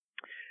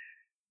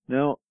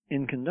Now,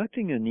 in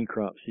conducting a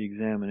necropsy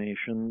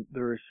examination,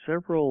 there are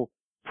several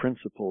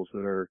principles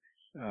that are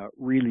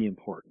really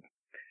important.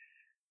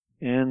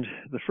 And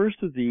the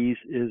first of these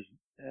is,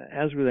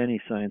 as with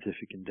any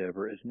scientific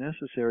endeavor, it's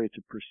necessary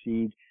to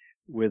proceed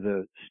with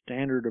a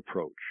standard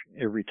approach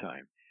every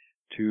time,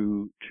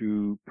 to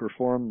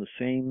perform the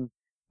same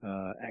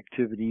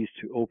activities,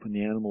 to open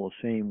the animal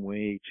the same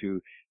way,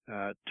 to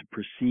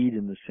proceed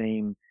in the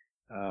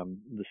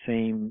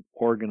same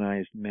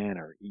organized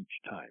manner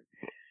each time.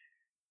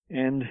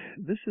 And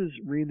this is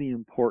really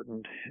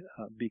important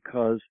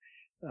because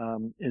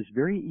it's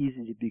very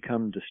easy to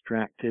become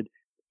distracted,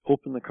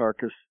 open the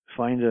carcass,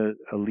 find a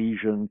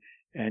lesion,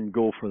 and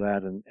go for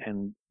that,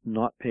 and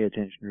not pay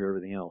attention to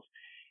everything else.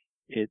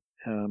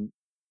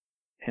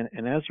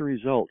 And as a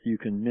result, you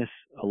can miss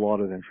a lot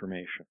of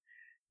information.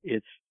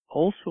 It's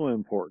also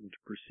important to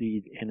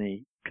proceed in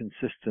a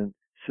consistent,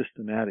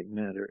 systematic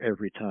manner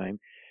every time,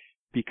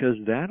 because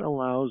that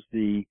allows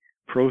the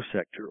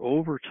prosector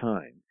over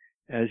time,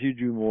 as you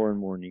do more and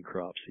more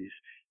necropsies,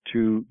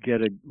 to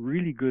get a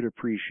really good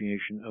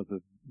appreciation of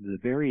the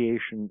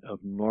variation of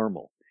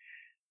normal.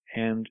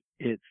 And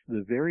it's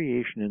the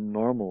variation in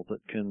normal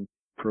that can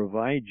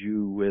provide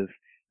you with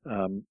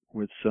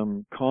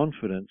some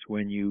confidence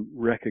when you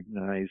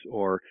recognize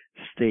or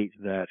state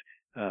that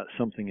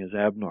something is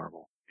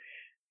abnormal.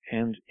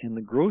 And in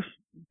the gross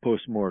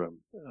postmortem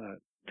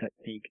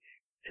technique,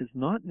 it's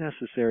not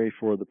necessary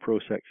for the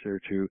prosector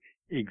to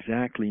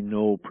exactly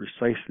know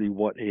precisely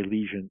what a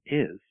lesion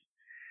is.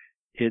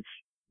 It's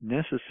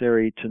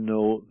necessary to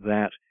know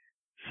that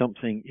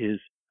something is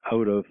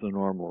out of the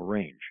normal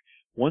range.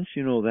 Once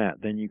you know that,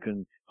 then you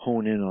can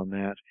hone in on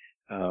that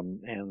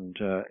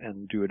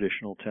and do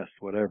additional tests,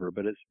 whatever.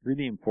 But it's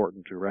really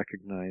important to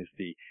recognize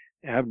the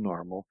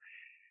abnormal,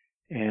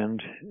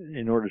 and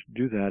in order to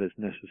do that, it's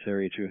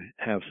necessary to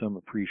have some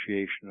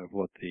appreciation of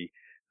what the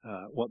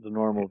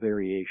normal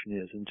variation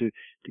is. And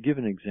to give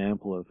an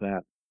example of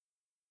that,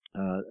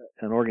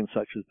 an organ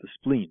such as the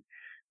spleen,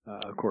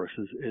 of course,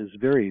 is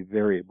very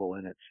variable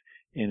in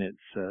its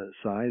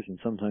size and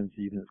sometimes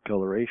even its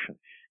coloration,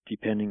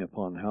 depending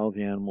upon how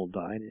the animal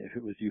died, if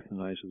it was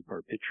euthanized with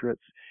barbiturates,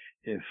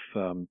 if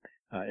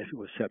it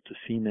was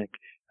septicemic,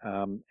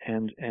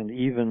 and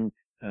even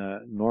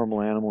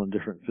normal animal in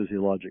different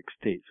physiologic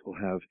states will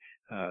have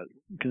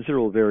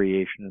considerable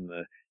variation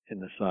in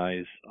the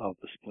size of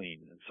the spleen.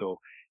 And so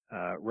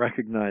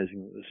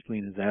recognizing that the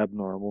spleen is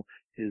abnormal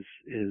is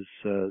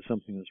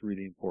something that's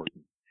really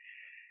important.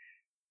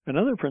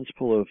 Another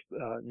principle of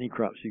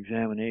necropsy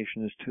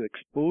examination is to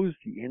expose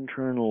the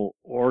internal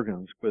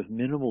organs with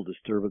minimal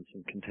disturbance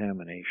and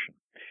contamination.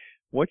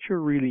 What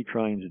you're really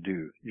trying to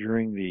do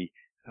during the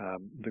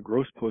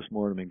gross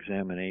postmortem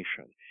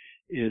examination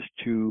is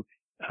to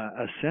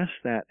assess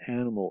that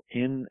animal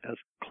in as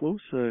close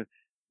a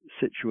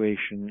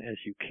situation as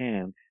you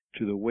can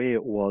to the way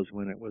it was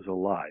when it was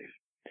alive.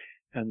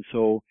 And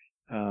so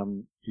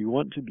you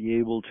want to be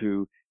able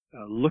to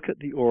look at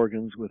the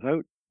organs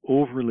without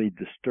overly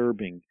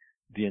disturbing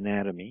the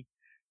anatomy.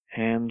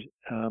 And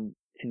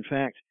in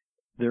fact,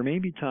 there may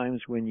be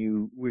times when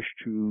you wish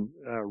to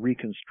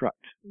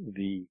reconstruct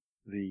the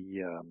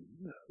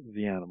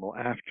animal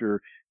after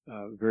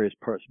various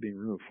parts have been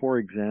removed. For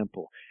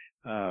example,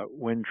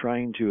 when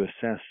trying to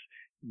assess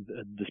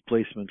the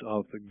displacement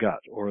of the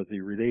gut or the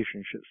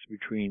relationships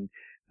between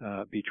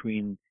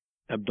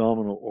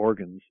abdominal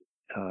organs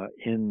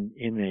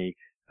in a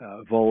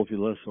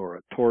volvulus or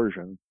a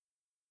torsion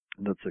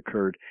that's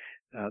occurred,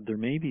 there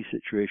may be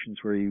situations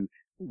where you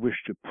wish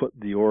to put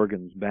the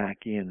organs back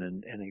in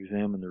and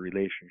examine the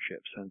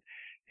relationships.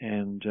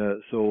 And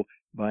so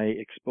by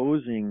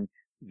exposing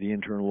the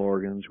internal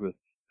organs with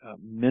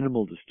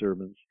minimal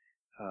disturbance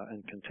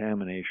and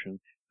contamination,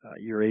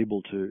 you're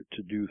able to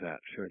do that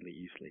fairly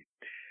easily.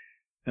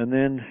 And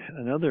then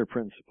another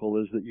principle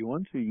is that you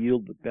want to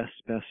yield the best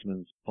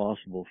specimens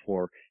possible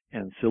for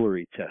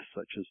ancillary tests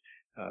such as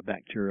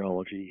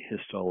bacteriology,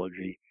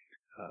 histology,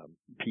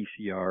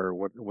 PCR,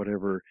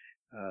 whatever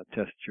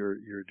tests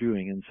you're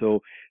doing. And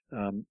so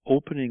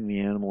opening the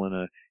animal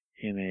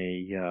in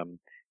a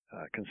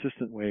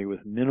consistent way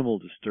with minimal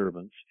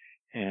disturbance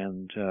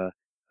and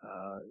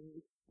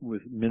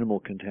with minimal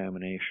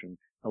contamination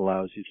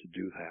allows you to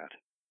do that.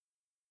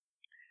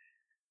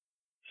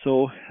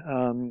 So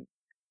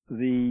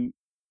the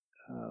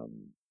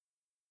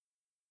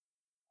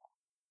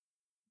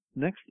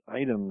next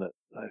item that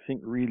I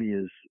think really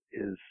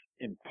is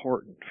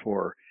important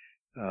for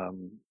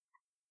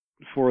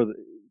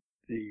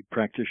the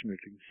practitioner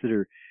to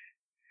consider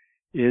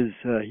is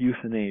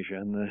euthanasia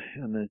and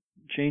the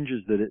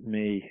changes that it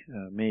may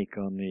make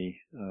on the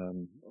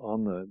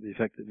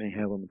effect it may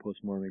have on the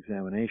postmortem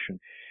examination.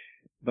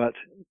 But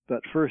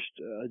first,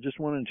 I just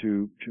wanted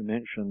to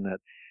mention that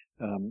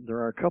there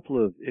are a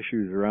couple of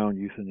issues around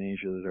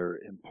euthanasia that are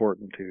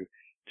important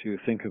to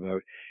think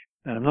about.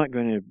 And I'm not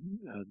going to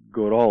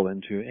go at all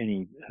into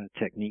any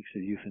techniques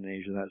of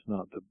euthanasia. That's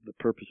not the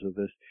purpose of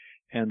this.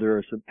 And there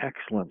are some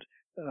excellent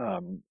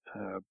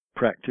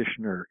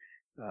practitioner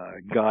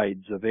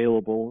guides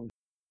available.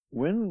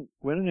 when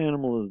an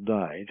animal has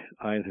died,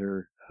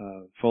 either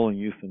following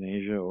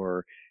euthanasia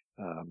or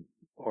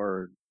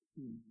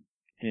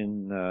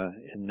in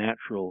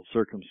natural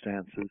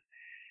circumstances,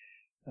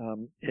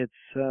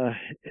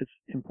 it's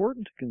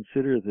important to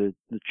consider the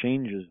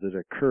changes that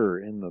occur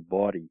in the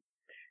body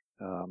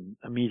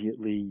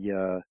immediately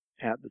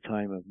at the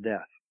time of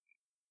death,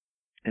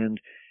 and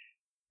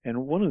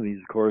one of these,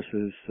 of course,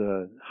 is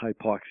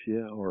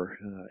hypoxia or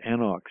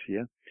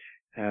anoxia,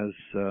 as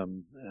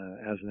an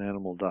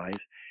animal dies.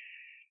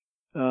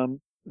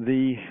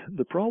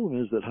 The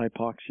problem is that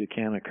hypoxia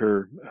can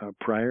occur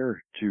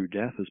prior to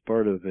death as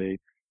part of the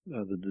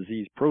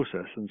disease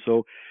process, and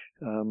so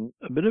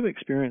a bit of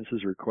experience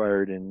is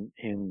required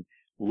in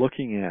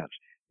looking at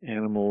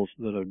animals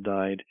that have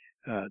died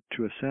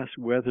to assess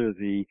whether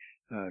the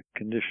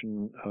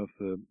condition of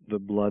the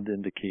blood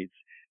indicates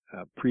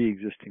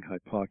pre-existing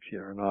hypoxia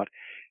or not.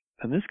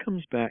 And this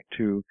comes back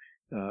to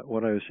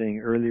what I was saying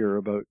earlier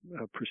about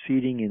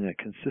proceeding in a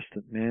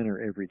consistent manner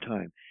every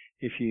time.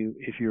 If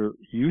you're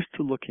used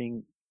to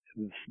looking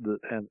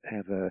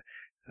at a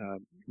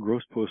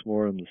gross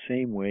postmortem the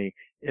same way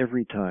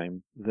every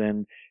time,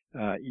 then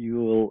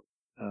you will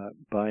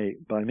by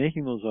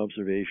making those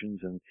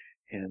observations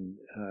and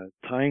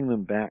tying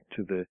them back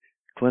to the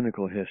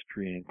clinical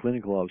history and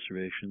clinical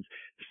observations,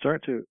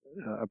 start to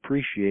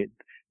appreciate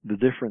the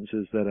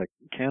differences that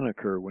can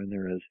occur when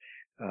there is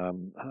a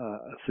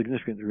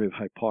significant degree of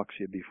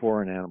hypoxia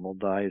before an animal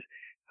dies,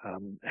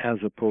 as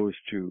opposed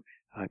to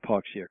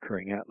hypoxia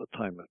occurring at the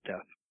time of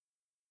death.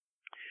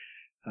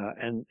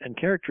 And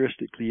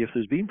characteristically, if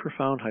there's been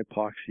profound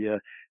hypoxia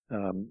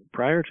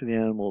prior to the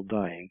animal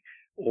dying,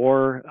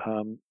 or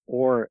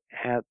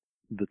at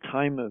the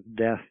time of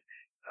death,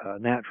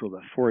 natural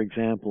death, for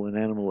example, an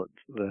animal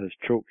that has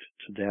choked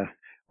to death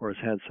or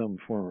has had some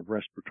form of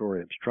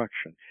respiratory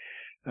obstruction,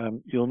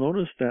 you'll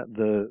notice that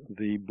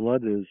the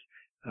blood is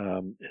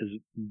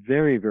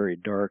very, very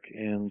dark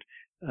and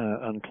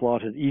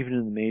unclotted, even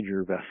in the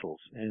major vessels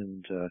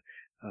and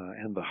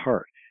the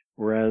heart.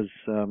 Whereas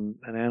an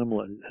animal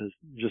that has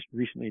just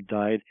recently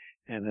died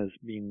and has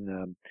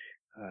been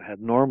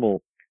had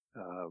normal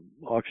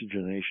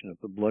oxygenation of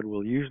the blood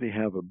will usually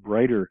have a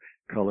brighter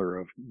color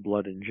of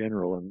blood in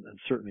general, and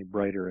certainly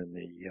brighter in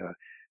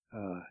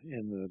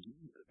the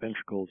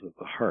ventricles of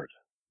the heart,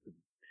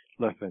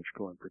 left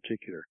ventricle in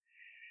particular.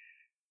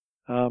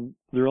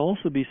 There will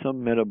also be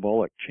some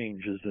metabolic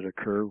changes that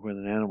occur when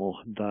an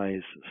animal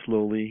dies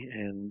slowly,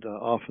 and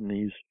often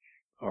these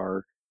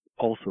are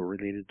also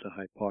related to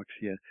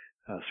hypoxia.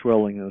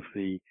 Swelling of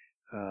the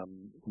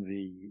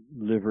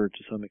liver,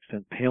 to some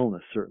extent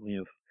paleness certainly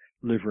of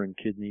liver and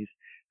kidneys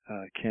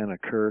can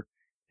occur,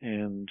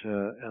 and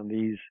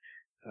these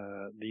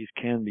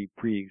can be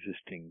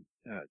pre-existing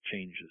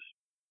changes.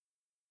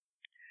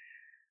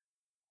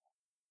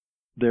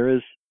 There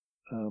is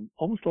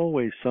almost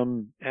always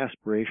some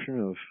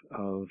aspiration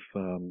of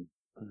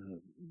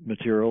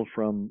material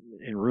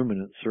in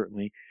ruminants,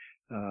 certainly,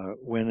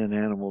 when an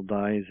animal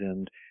dies,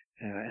 and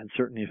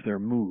certainly if they're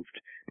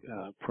moved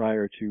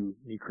prior to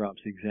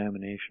necropsy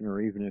examination,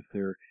 or even if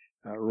they're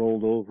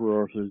rolled over,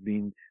 or if there's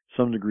been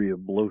some degree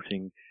of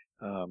bloating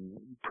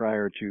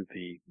prior to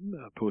the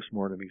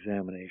postmortem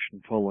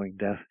examination following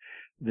death,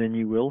 then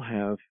you will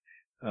have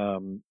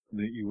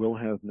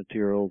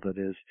material that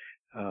is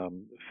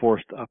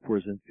forced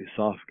upwards into the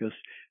esophagus,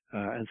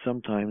 and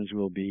sometimes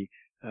will be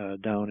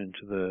down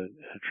into the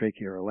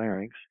trachea or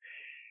larynx.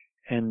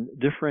 And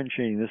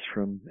differentiating this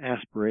from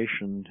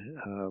aspiration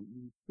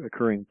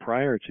occurring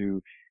prior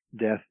to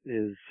death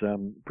is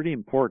pretty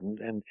important,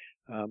 and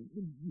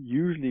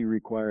usually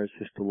requires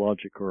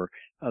histologic or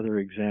other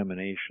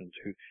examination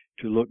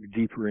to look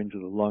deeper into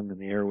the lung and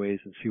the airways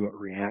and see what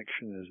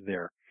reaction is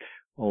there.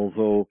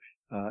 Although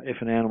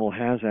if an animal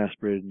has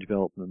aspirated and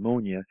developed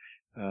pneumonia,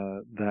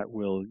 that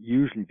will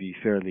usually be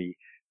fairly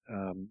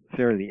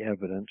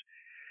evident.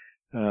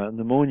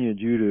 Pneumonia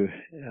due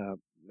to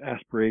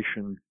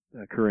aspiration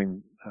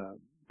occurring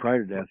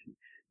prior to death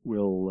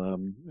will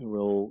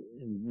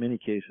in many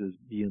cases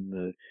be in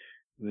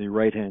the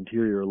right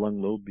anterior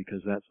lung lobe,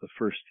 because that's the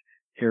first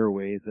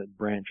airway that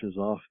branches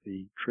off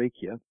the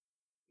trachea,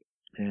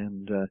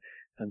 and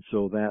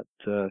so that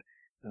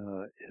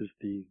is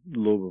the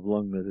lobe of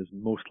lung that is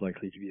most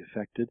likely to be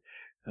affected.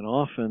 And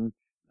often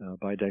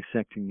by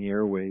dissecting the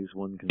airways,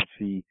 one can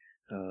see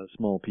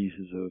small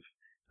pieces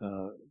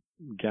of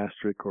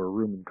gastric or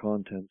rumen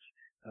contents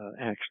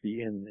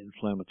actually in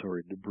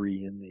inflammatory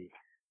debris in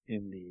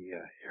the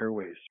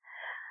airways.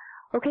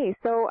 Okay,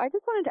 so I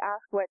just wanted to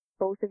ask for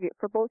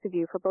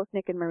both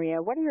Nick and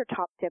Maria, what are your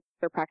top tips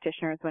for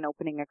practitioners when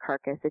opening a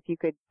carcass? If you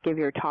could give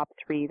your top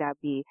three,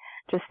 that'd be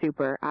just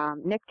super.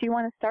 Nick, do you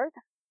want to start?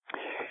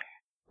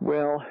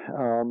 Well,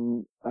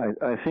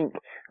 I think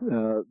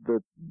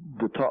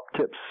the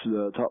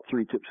top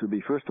three tips would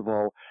be, first of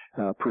all,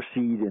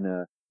 proceed in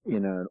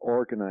an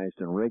organized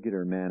and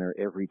regular manner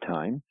every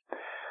time.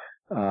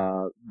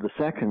 The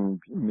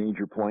second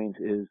major point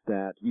is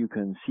that you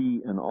can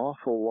see an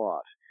awful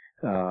lot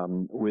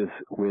with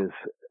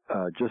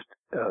just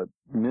a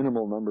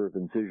minimal number of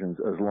incisions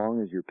as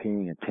long as you're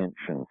paying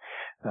attention.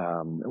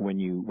 When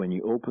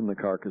you open the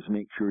carcass,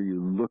 make sure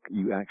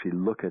you actually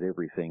look at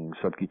everything,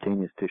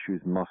 subcutaneous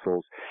tissues,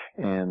 muscles,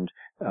 and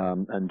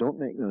don't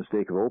make the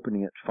mistake of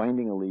opening it,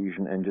 finding a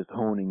lesion, and just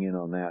honing in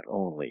on that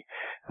only.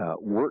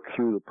 Work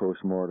through the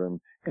postmortem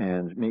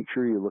and make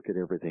sure you look at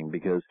everything,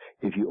 because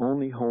if you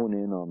only hone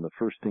in on the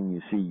first thing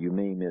you see, you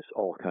may miss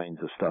all kinds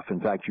of stuff.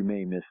 In fact, you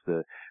may miss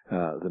the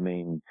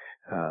main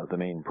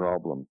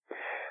problem.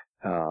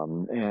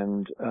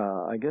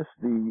 I guess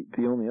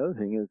the only other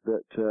thing is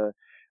that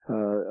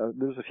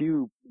there's a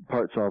few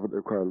parts of it that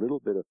require a little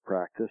bit of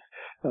practice.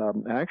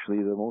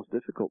 Actually, the most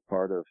difficult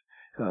part of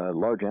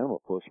large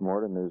animal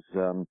postmortem is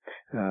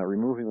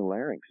removing the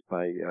larynx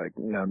by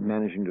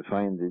managing to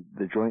find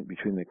the joint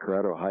between the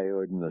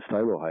keratohyoid and the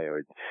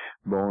stylohyoid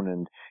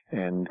bone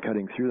and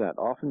cutting through that,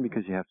 often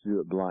because you have to do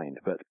it blind.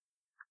 But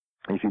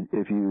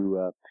if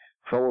you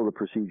follow the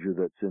procedure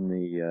that's in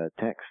the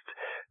text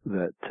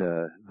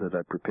that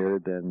I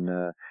prepared, then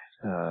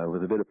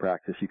with a bit of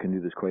practice you can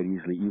do this quite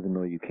easily, even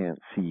though you can't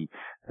see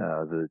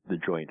the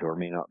joint, or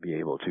may not be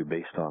able to,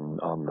 based on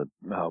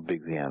how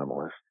big the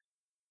animal is.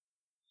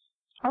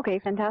 Okay,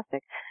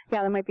 fantastic.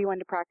 Yeah, that might be one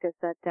to practice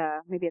at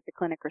maybe at the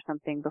clinic or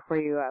something before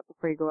you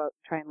go out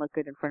and try and look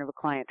good in front of a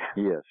client.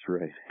 Yes,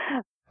 right.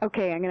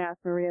 Okay, I'm going to ask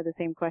Maria the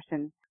same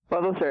question.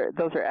 Well, those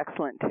are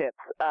excellent tips.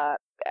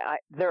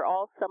 They're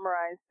all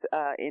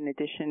summarized in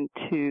addition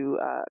to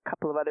a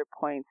couple of other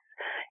points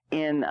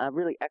in a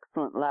really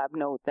excellent lab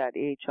note that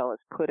AHL has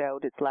put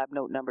out. It's lab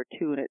note number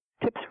 2, and it's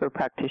tips for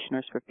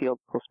practitioners for field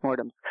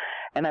postmortems.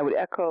 And I would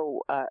echo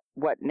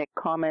what Nick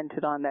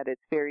commented on, that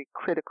it's very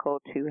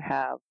critical to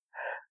have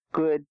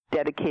good,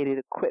 dedicated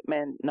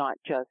equipment, not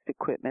just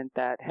equipment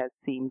that has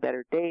seen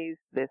better days.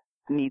 This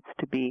needs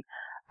to be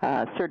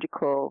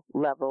surgical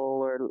level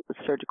or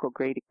surgical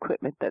grade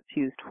equipment that's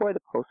used for the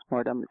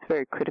postmortem. It's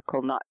very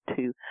critical not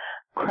to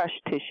crush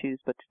tissues,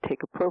 but to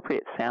take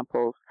appropriate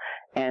samples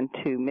and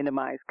to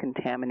minimize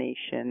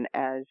contamination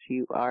as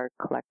you are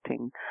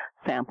collecting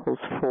samples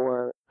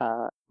for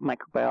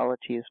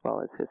microbiology as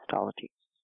well as histology.